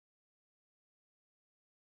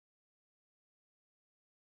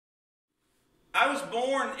I was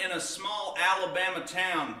born in a small Alabama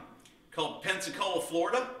town called Pensacola,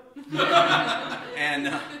 Florida.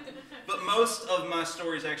 But most of my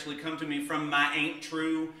stories actually come to me from my Ain't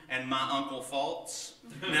True and my Uncle Falts.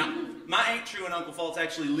 Now, my Ain't True and Uncle Falts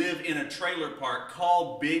actually live in a trailer park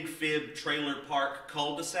called Big Fib Trailer Park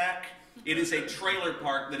Cul-de-sac. It is a trailer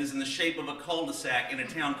park that is in the shape of a cul-de-sac in a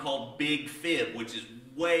town called Big Fib, which is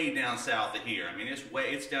way down south of here. I mean,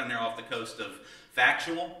 it's down there off the coast of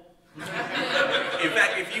Factual. In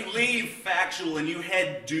fact, if you leave Factual and you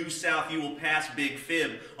head due south, you will pass Big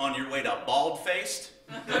Fib on your way to Bald-Faced.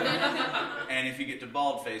 And if you get to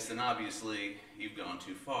Bald-Faced, then obviously you've gone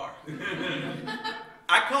too far.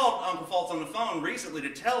 I called Uncle Falts on the phone recently to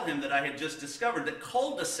tell him that I had just discovered that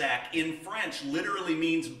cul-de-sac in French literally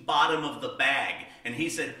means bottom of the bag. And he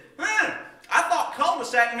said, I thought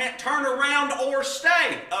cul-de-sac meant turn around or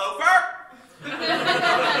stay. Over?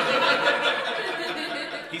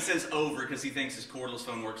 He says over because he thinks his cordless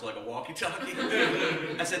phone works like a walkie-talkie.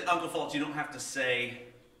 I said, Uncle Falts, you don't have to say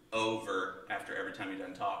over after every time you're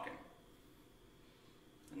done talking.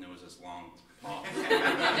 And there was this long pause.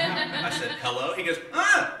 I said, hello? He goes,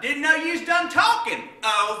 didn't know you was done talking.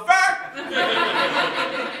 Over!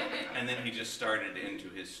 And then he just started into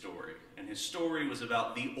his story. And his story was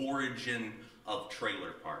about the origin of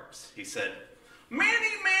trailer parks. He said,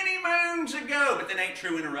 many, many moons ago. But then Ain't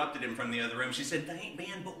True interrupted him from the other room. She said, there ain't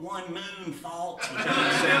been but one moon, Falts. Which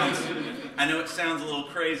I know it sounds a little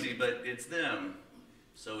crazy, but it's them.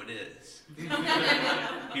 So it is.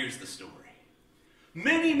 Here's the story.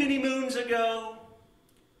 Many, many moons ago,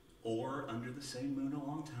 or under the same moon a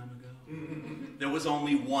long time ago, there was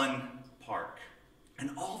only one park.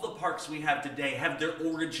 And all the parks we have today have their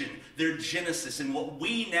origin, their genesis in what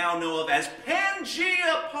we now know of as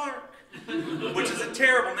Pangea Park. Which is a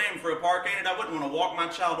terrible name for a park, ain't it? I wouldn't want to walk my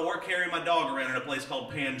child or carry my dog around in a place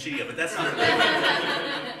called Pangea, but that's not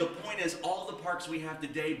the point is, all the parks we have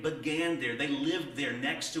today began there. They lived there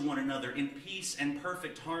next to one another in peace and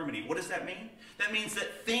perfect harmony. What does that mean? That means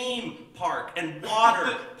that Theme Park and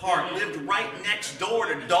Water Park lived right next door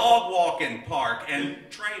to Dog Walking Park and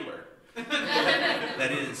Trailer.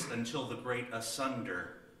 That is, until the Great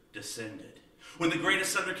Asunder descended. When the Great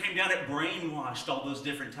Asunder came down, it brainwashed all those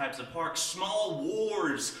different types of parks. Small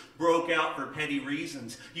wars broke out for petty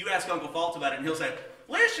reasons. You ask Uncle Falts about it, and he'll say,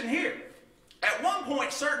 listen here. At one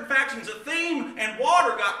point, certain factions of Theme and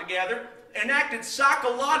Water got together, enacted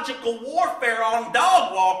psychological warfare on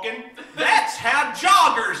dog walking. That's how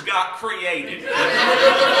joggers got created.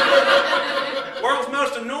 World's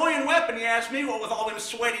most annoying weapon, you ask me, what with all them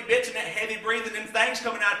sweaty bits and that heavy breathing and things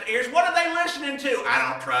coming out the ears. What are they listening to?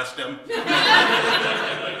 I don't trust them.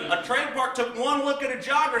 A trailer park took one look at a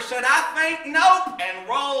jogger, said, I think nope, and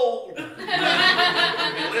rolled.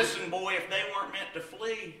 And listen, boy, if they weren't meant to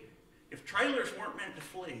flee, if trailers weren't meant to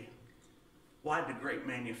flee, why'd the great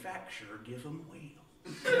manufacturer give them wheels?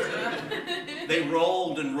 They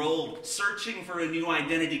rolled and rolled, searching for a new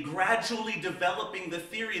identity, gradually developing the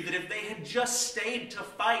theory that if they had just stayed to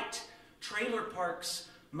fight, trailer parks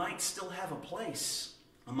might still have a place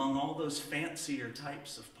among all those fancier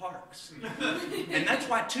types of parks. And that's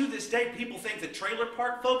why to this day people think that trailer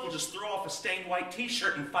park folk will just throw off a stained white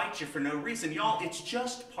t-shirt and fight you for no reason. Y'all, it's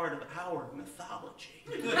just part of our mythology.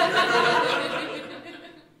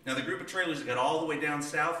 Now, the group of trailers that got all the way down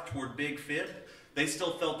south toward Big Fib, they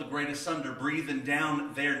still felt the Great Asunder breathing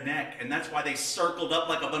down their neck, and that's why they circled up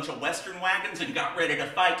like a bunch of Western wagons and got ready to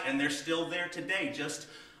fight, and they're still there today, just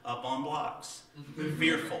up on blocks,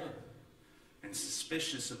 fearful and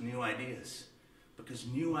suspicious of new ideas, because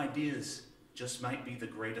new ideas just might be the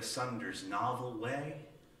Great Asunder's novel way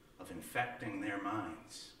of infecting their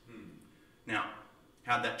minds. Now,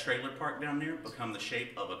 how'd that trailer park down there become the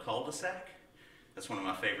shape of a cul-de-sac? That's one of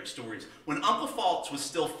my favorite stories. When Uncle Falts was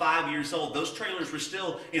still 5 years old, those trailers were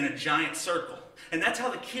still in a giant circle. And that's how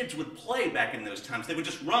the kids would play back in those times. They would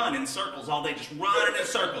just run in circles all day, just running in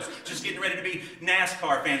circles, just getting ready to be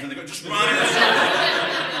NASCAR fans, and they go, just running in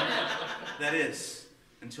circles. That is,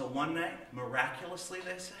 until one night, miraculously,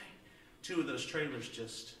 they say, two of those trailers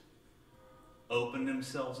just opened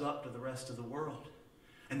themselves up to the rest of the world.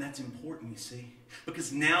 And that's important, you see,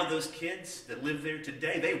 because now those kids that live there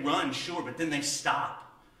today, they run, sure, but then they stop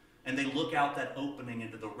and they look out that opening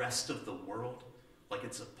into the rest of the world like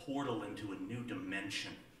it's a portal into a new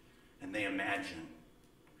dimension, and they imagine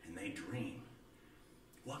and they dream.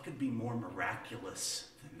 What could be more miraculous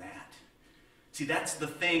than that? See, that's the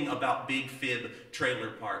thing about Big Fib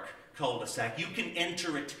Trailer Park cul-de-sac. You can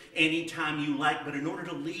enter it anytime you like, but in order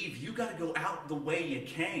to leave, you got to go out the way you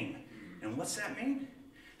came. And what's that mean?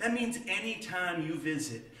 That means anytime you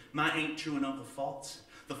visit my Ain't True and Uncle Falts,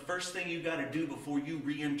 the first thing you got to do before you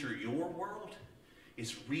re-enter your world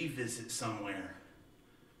is revisit somewhere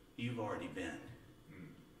you've already been.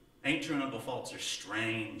 Aunt True and Uncle False are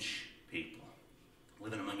strange people,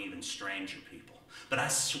 living among even stranger people. But I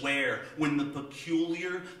swear, when the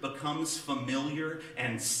peculiar becomes familiar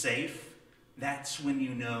and safe, that's when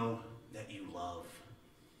you know that you love.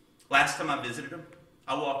 Last time I visited them,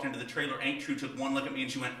 I walked into the trailer. Aunt True took one look at me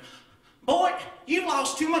and she went, "Boy, you've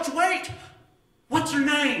lost too much weight. What's her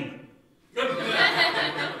name?"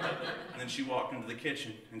 And then she walked into the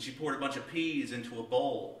kitchen and she poured a bunch of peas into a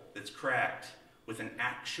bowl that's cracked with an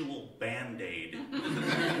actual Band-Aid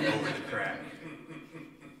over the crack.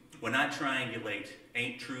 When I triangulate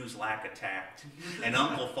Aunt True's lack of tact and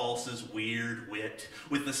Uncle False's weird wit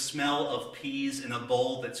with the smell of peas in a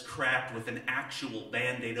bowl that's cracked with an actual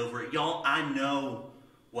Band-Aid over it, y'all, I know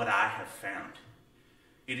what I have found.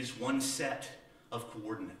 It is one set of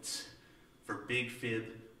coordinates for Big Fib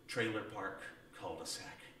Trailer Park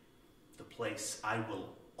Cul-de-sac, the place I will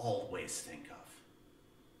always think of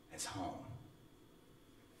as home.